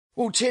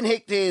Well, 10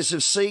 hectares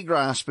of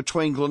seagrass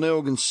between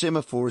Glenelg and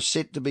Semaphore is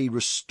set to be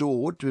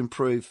restored to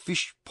improve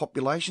fish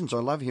populations. I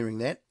love hearing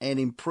that. And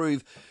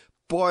improve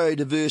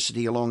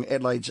biodiversity along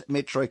Adelaide's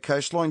metro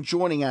coastline.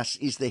 Joining us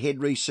is the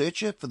head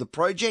researcher for the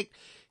project.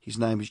 His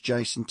name is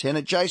Jason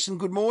Tanner. Jason,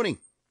 good morning.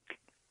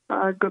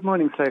 Good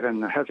morning,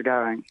 Stephen. How's it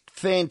going?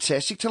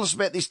 Fantastic. Tell us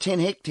about this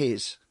 10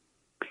 hectares.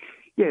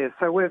 Yeah,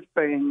 so we've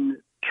been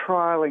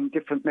trialling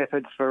different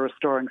methods for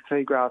restoring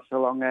seagrass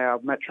along our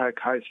metro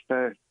coast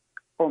for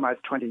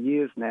almost 20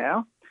 years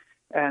now,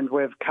 and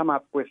we've come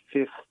up with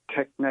this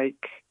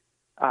technique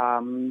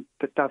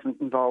that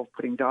doesn't involve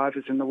putting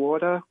divers in the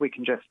water. We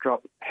can just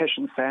drop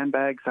Hessian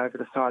sandbags over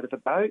the side of the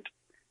boat,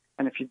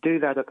 and if you do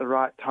that at the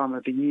right time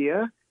of the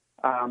year,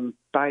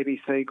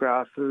 baby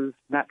seagrasses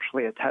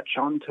naturally attach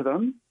onto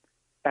them,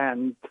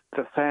 and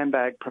the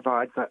sandbag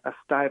provides a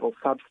stable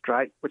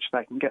substrate which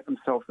they can get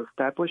themselves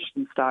established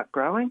and start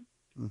growing.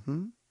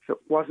 Mm-hmm. If it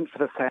wasn't for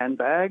the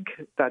sandbag,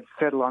 they'd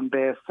settle on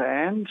bare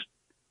sand.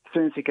 As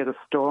soon as you get a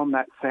storm,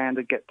 that sand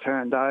would get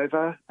turned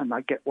over and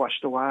they'd get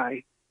washed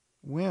away.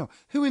 Wow.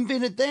 Who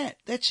invented that?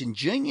 That's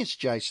ingenious,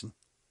 Jason.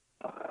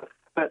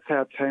 That's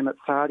our team at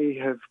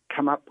SARDI have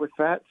come up with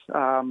that.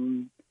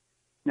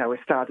 We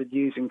started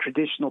using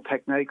traditional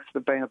techniques that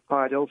have been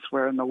applied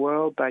elsewhere in the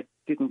world. They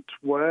didn't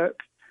work,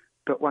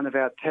 but one of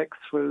our techs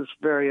was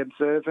very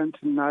observant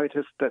and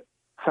noticed that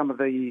some of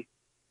the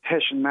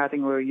Hessian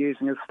matting we were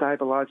using as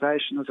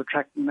stabilisation was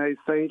attracting these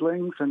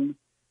seedlings, and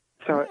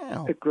so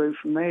Wow. it grew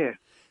from there.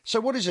 So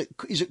what is it?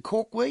 Is it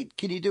corkweed?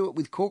 Can you do it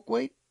with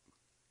corkweed?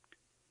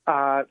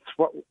 It's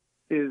what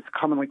is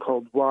commonly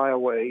called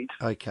wireweed.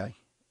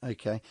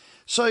 Okay.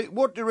 So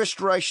what do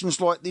restorations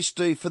like this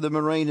do for the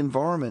marine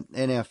environment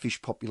and our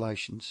fish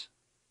populations?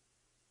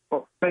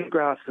 Well,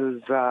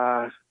 seagrasses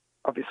are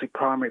obviously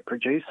primary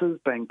producers,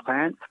 being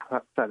plants,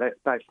 so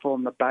they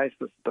form the basis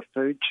of the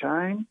food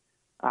chain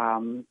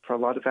for a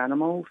lot of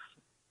animals,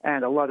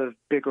 and a lot of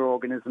bigger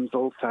organisms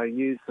also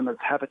use them as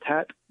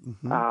habitat.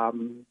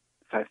 Mm-hmm.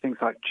 So things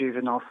like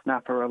juvenile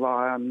snapper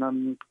rely on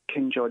them,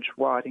 King George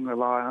whiting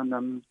rely on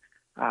them,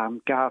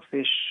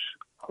 garfish,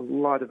 a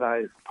lot of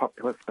those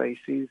popular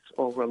species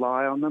all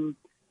rely on them.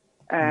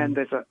 And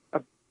there's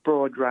a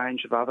broad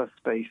range of other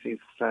species,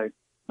 so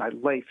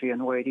leafy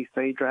and weedy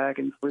sea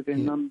dragons live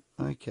in them.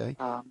 Okay.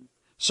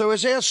 So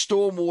has our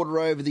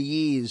stormwater over the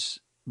years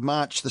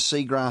marched the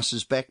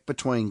seagrasses back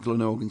between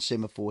Glenelg and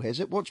Semaphore,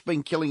 has it? What's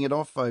been killing it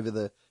off over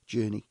the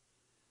journey?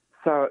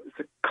 So it's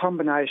a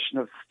combination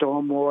of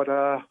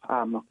stormwater,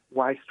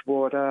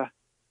 wastewater,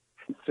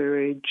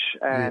 sewage,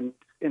 and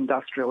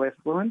industrial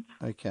effluent.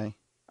 Okay.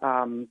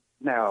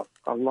 Now,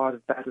 a lot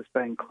of that has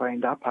been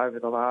cleaned up over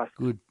the last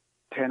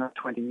 10 or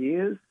 20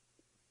 years.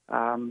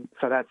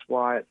 So that's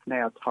why it's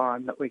now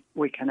time that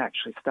we can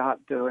actually start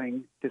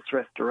doing this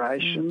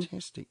restoration.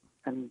 Fantastic.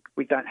 And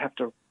we don't have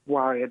to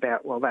worry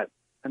about, that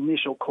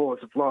initial cause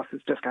of loss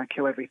is just going to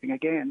kill everything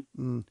again.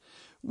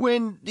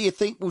 When do you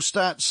think we'll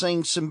start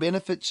seeing some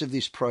benefits of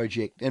this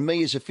project? And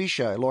me as a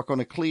fisher, like on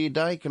a clear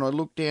day, can I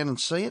look down and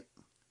see it?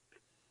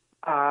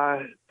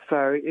 So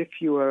if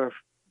you were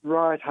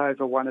right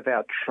over one of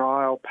our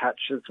trial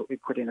patches that we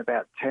put in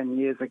about 10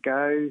 years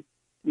ago,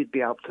 you'd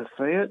be able to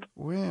see it.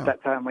 Wow.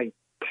 That's only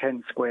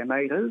 10 square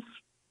metres.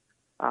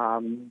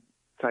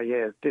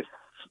 This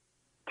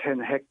 10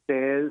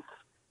 hectares,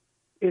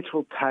 it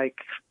will take,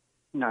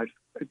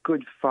 a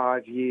good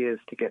 5 years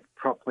to get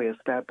properly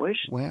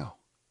established. Wow.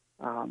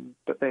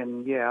 But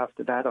then,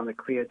 after that, on a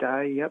clear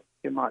day,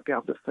 you might be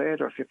able to see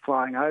it. Or if you're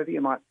flying over, you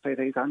might see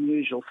these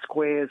unusual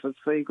squares of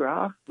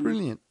seagrass.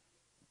 Brilliant.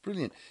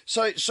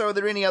 So are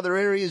there any other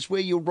areas where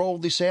you'll roll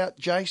this out,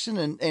 Jason?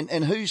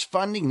 And who's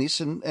funding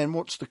this and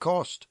what's the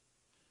cost?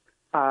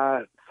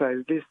 So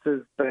this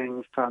is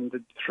being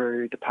funded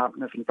through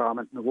Department of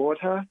Environment and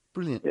Water.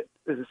 Brilliant. It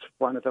is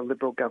one of the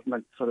Liberal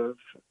government sort of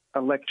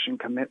election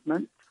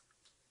commitments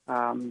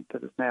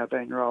that has now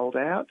been rolled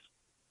out.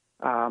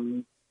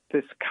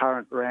 This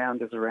current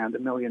round is around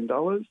 $1 million.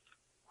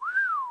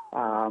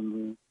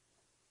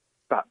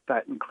 But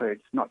that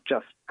includes not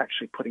just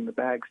actually putting the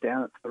bags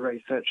down, it's the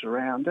research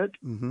around it.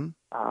 Mm-hmm.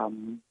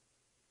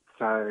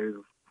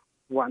 So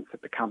once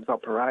it becomes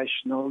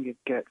operational, you'd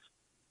get,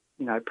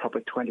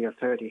 probably 20 or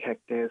 30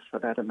 hectares for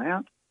that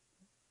amount.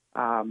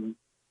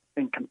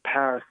 In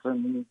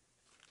comparison,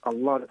 a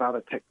lot of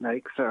other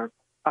techniques are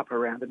up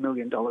around $1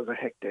 million a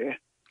hectare.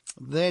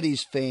 That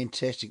is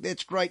fantastic.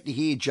 That's great to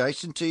hear,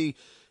 Jason. To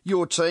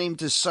your team,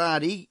 to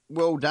SARDI,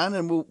 well done,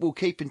 and we'll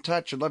keep in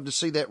touch. I'd love to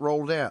see that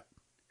rolled out.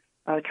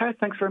 Okay,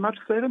 thanks very much,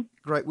 Stephen.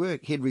 Great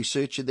work. Head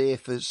researcher there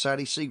for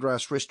SARDI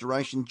Seagrass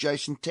Restoration,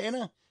 Jason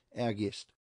Tanner, our guest.